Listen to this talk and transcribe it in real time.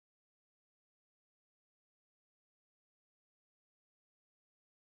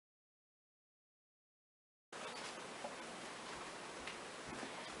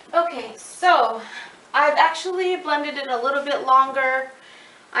Okay, so I've actually blended it a little bit longer.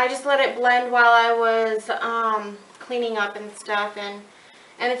 I just let it blend while I was cleaning up and stuff, and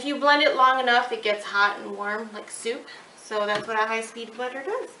if you blend it long enough, it gets hot and warm like soup. So that's what a high-speed blender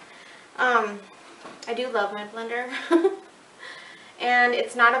does. I do love my blender, and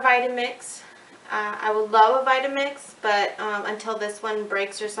it's not a Vitamix. I would love a Vitamix, but until this one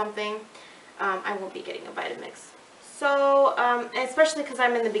breaks or something, I won't be getting a Vitamix. So, especially because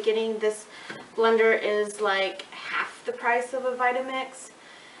I'm in the beginning, this blender is like half the price of a Vitamix.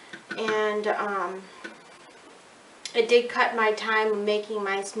 And it did cut my time making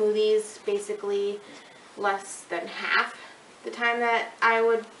my smoothies basically less than half the time that I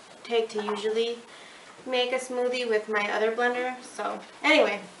would take to usually make a smoothie with my other blender. So,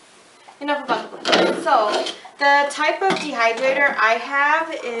 anyway, enough about the blender. So, the type of dehydrator I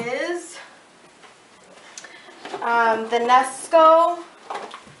have is the Nesco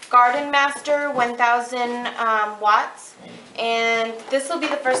Garden Master 1000 watts, and this will be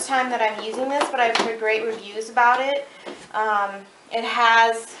the first time that I'm using this, but I've heard great reviews about it. It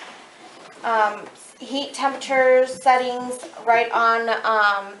has heat temperature settings right on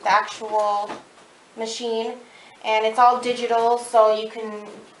the actual machine, and it's all digital, so you can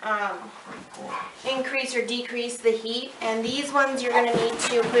increase or decrease the heat. And these ones you're going to need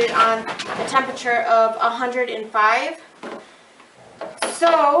to put it on a temperature of 105.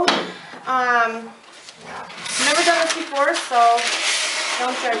 So, I've never done this before, so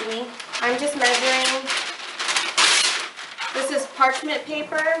don't judge me. I'm just measuring. This is parchment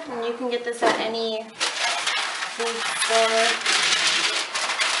paper, and you can get this at any food store.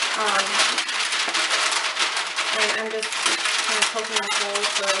 And I'm just kind of poking a hole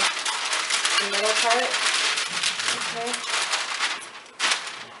for the middle part. Okay.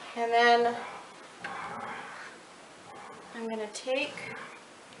 And then I'm going to take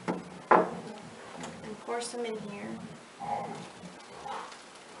and pour some in here.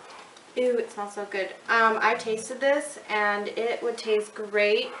 Ooh, it smells so good. I tasted this, and it would taste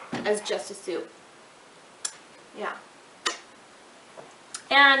great as just a soup. Yeah.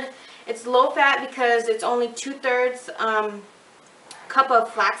 And it's low fat because it's only 2/3 cup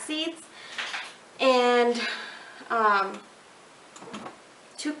of flax seeds, and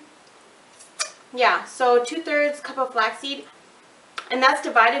so 2/3 cup of flaxseed, and that's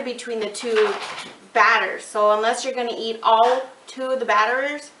divided between the two batters. So unless you're going to eat all two of the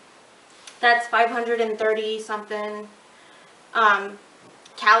batters, that's 530 something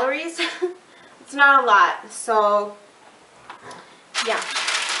calories. It's not a lot. So yeah.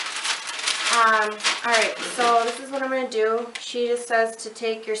 Alright, so this is what I'm going to do. She just says to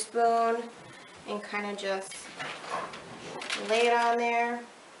take your spoon and kind of just lay it on there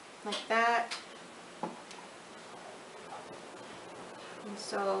like that. And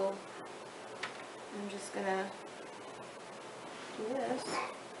so I'm just going to do this.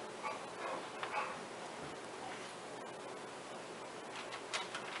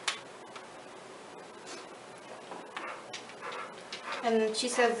 And she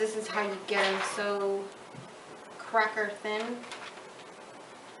says this is how you get them so cracker thin.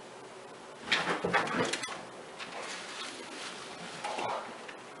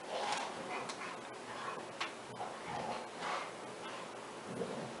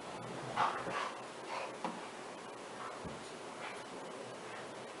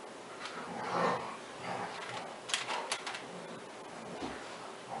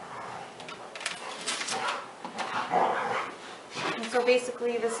 So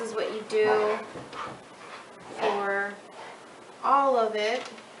basically this is what you do for all of it.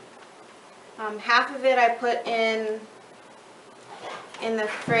 Half of it I put in the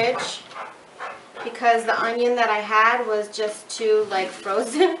fridge because the onion that I had was just too like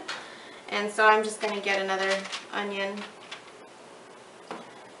frozen, and so I'm just going to get another onion.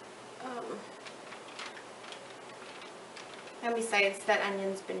 And besides, that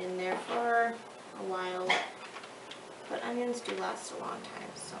onion's been in there for a while. But onions do last a long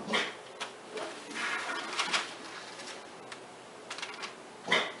time, so.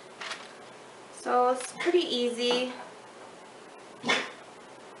 So it's pretty easy. It's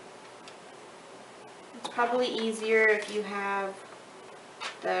probably easier if you have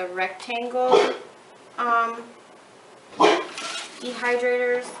the rectangle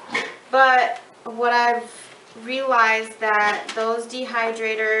dehydrators. But what I've realized that those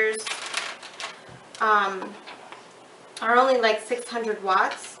dehydrators are only like 600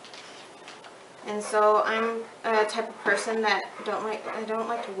 watts, and so I'm a type of person that I don't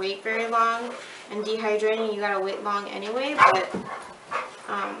like to wait very long, and dehydrating you gotta wait long anyway. But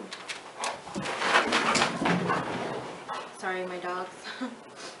sorry, my dogs.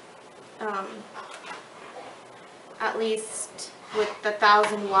 at least with the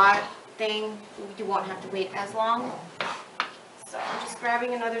 1000-watt thing, you won't have to wait as long. So I'm just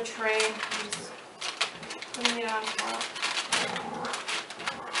grabbing another tray and just putting it on top.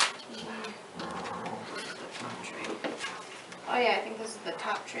 Oh yeah, I think this is the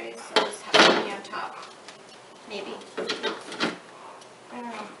top tray, so this has to be on top. Maybe. I don't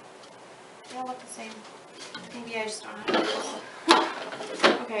know. They all look the same. Maybe I just don't have to do this.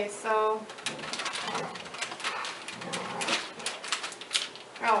 Okay, so...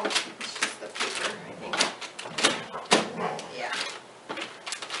 Oh, it's just the paper, I think. Yeah.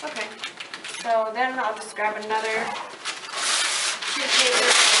 Okay. So then I'll just grab another sheet of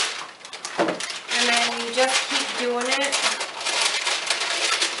paper. And then you just keep doing it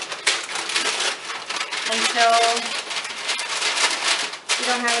until you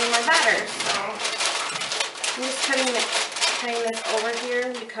don't have any more batter. So I'm just cutting this over here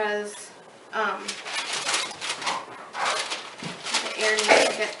because the air needs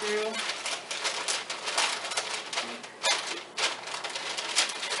to get through.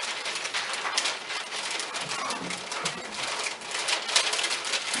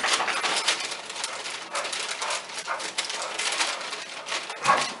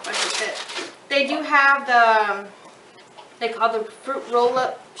 They do have the, they call the fruit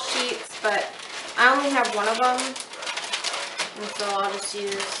roll-up sheets, but I only have one of them, and so I'll just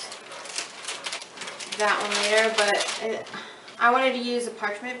use that one later. But I wanted to use a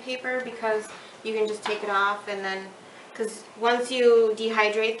parchment paper because you can just take it off, and then, because once you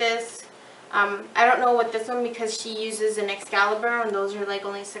dehydrate this, I don't know what this one, because she uses an Excalibur, and those are like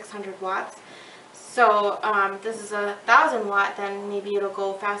only 600 watts. So this is 1000-watt, then maybe it'll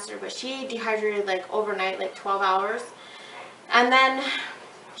go faster. But she dehydrated like overnight, like 12 hours. And then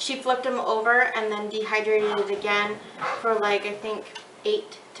she flipped them over and then dehydrated it again for like, I think,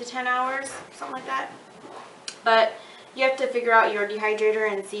 8 to 10 hours, something like that. But you have to figure out your dehydrator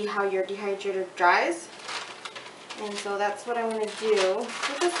and see how your dehydrator dries. And so that's what I'm going to do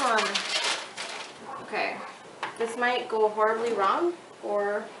with this one. Okay, this might go horribly wrong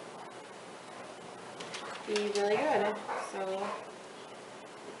or be really good, so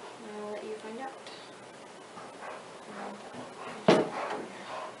I'll let you find out.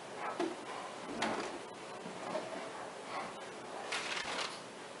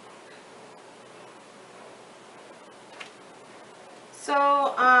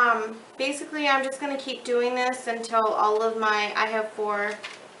 So basically I'm just going to keep doing this until all of my, I have 4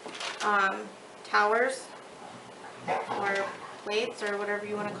 towers or plates or whatever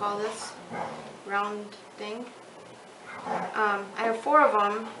you want to call this round thing. I have 4 of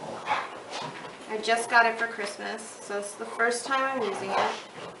them. I just got it for Christmas, so it's the first time I'm using it.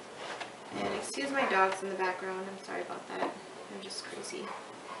 And excuse my dogs in the background, I'm sorry about that. They're just crazy.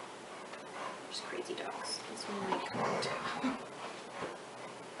 Just crazy dogs. This one might come out.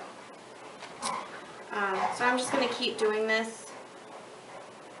 So I'm just going to keep doing this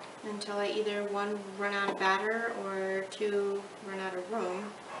until I either 1, run out of batter, or 2, run out of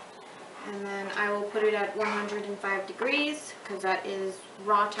room. And then I will put it at 105 degrees because that is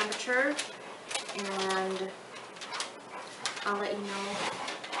raw temperature, and I'll let you know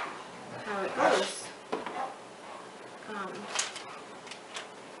how it goes.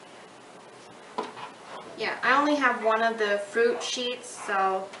 Yeah, I only have one of the fruit sheets,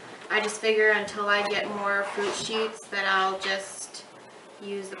 so I just figure until I get more fruit sheets that I'll just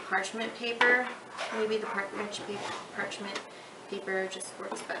use the parchment paper. Maybe the parchment paper just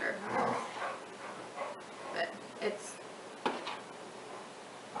works better. But it's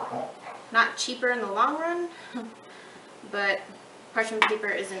not cheaper in the long run, but parchment paper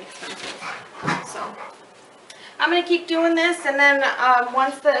isn't expensive. So I'm going to keep doing this, and then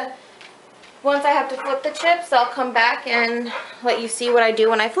once I have to flip the chips, I'll come back and let you see what I do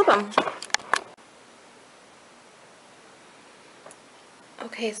when I flip them.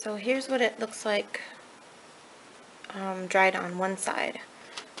 Okay, so here's what it looks like dried on one side.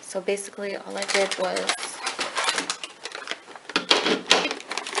 So basically all I did was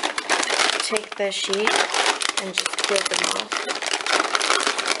take the sheet and just peel them off.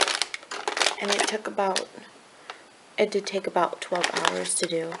 And it did take about 12 hours to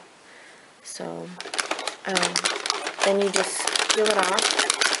do. So then you just peel it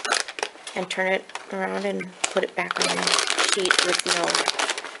off and turn it around and put it back on the sheet with no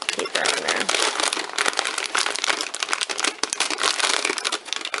paper on there.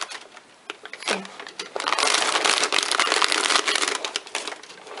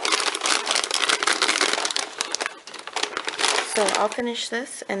 So I'll finish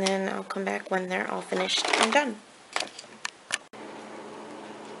this, and then I'll come back when they're all finished and done.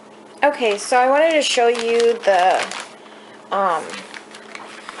 Okay, so I wanted to show you the,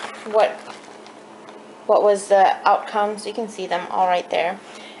 what was the outcome. So you can see them all right there.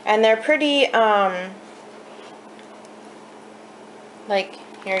 And they're pretty, like,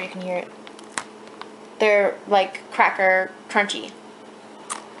 here you can hear it. They're like cracker crunchy.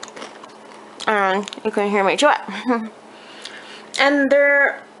 You can hear me chew it. And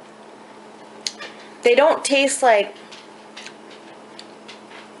they don't taste like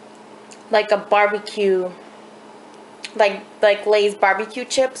a barbecue, like Lay's barbecue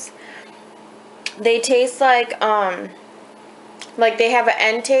chips. They taste like they have an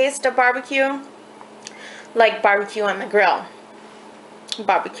end taste of barbecue, like barbecue on the grill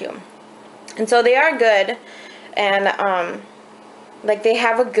barbecue. And so they are good, and like they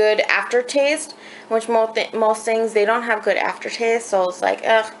have a good aftertaste, which most things they don't have good aftertaste. So it's like,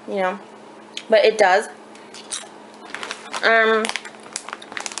 ugh, you know, but it does.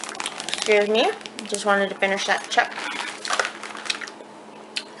 Excuse me, just wanted to finish that chip.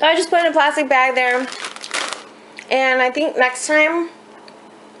 So I just put it in a plastic bag there, and I think next time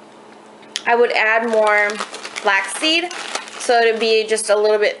I would add more flaxseed so it'd be just a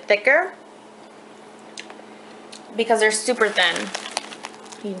little bit thicker, because they're super thin.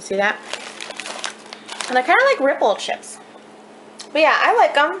 You can see that. And they're kind of like ripple chips. But yeah, I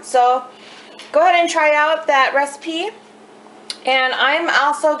like them. So go ahead and try out that recipe. And I'm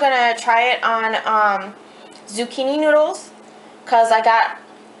also going to try it on zucchini noodles, because I got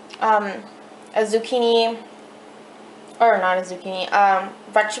a zucchini, or not a zucchini,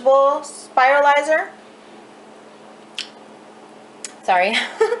 vegetable spiralizer. Sorry.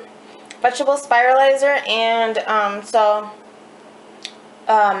 Vegetable spiralizer, and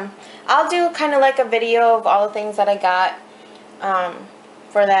I'll do kind of like a video of all the things that I got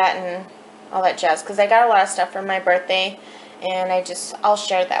for that and all that jazz, because I got a lot of stuff for my birthday, and I'll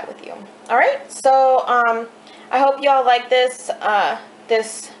share that with you. Alright, so I hope you all like this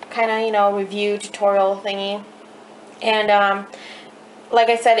this kind of, you know, review tutorial thingy. And like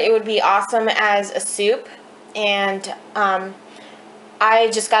I said, it would be awesome as a soup. And I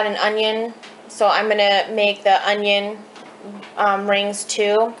just got an onion, so I'm gonna make the onion rings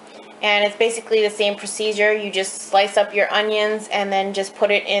too. And it's basically the same procedure. You just slice up your onions and then just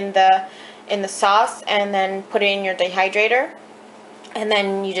put it in the sauce, and then put it in your dehydrator, and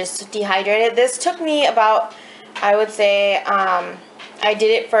then you just dehydrate it. This took me about, I would say, I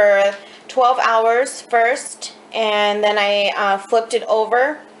did it for 12 hours first, and then I flipped it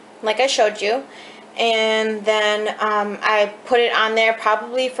over like I showed you, and then I put it on there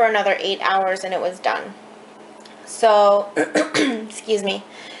probably for another 8 hours, and it was done. So excuse me.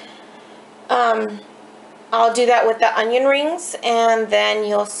 I'll do that with the onion rings, and then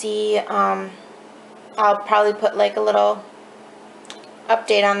you'll see, I'll probably put like a little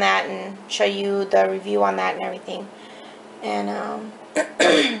update on that and show you the review on that and everything. And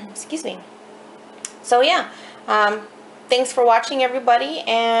excuse me. So yeah, thanks for watching, everybody,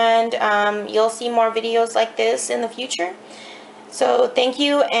 and you'll see more videos like this in the future. So thank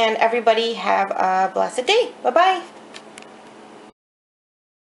you, and everybody have a blessed day. Bye bye.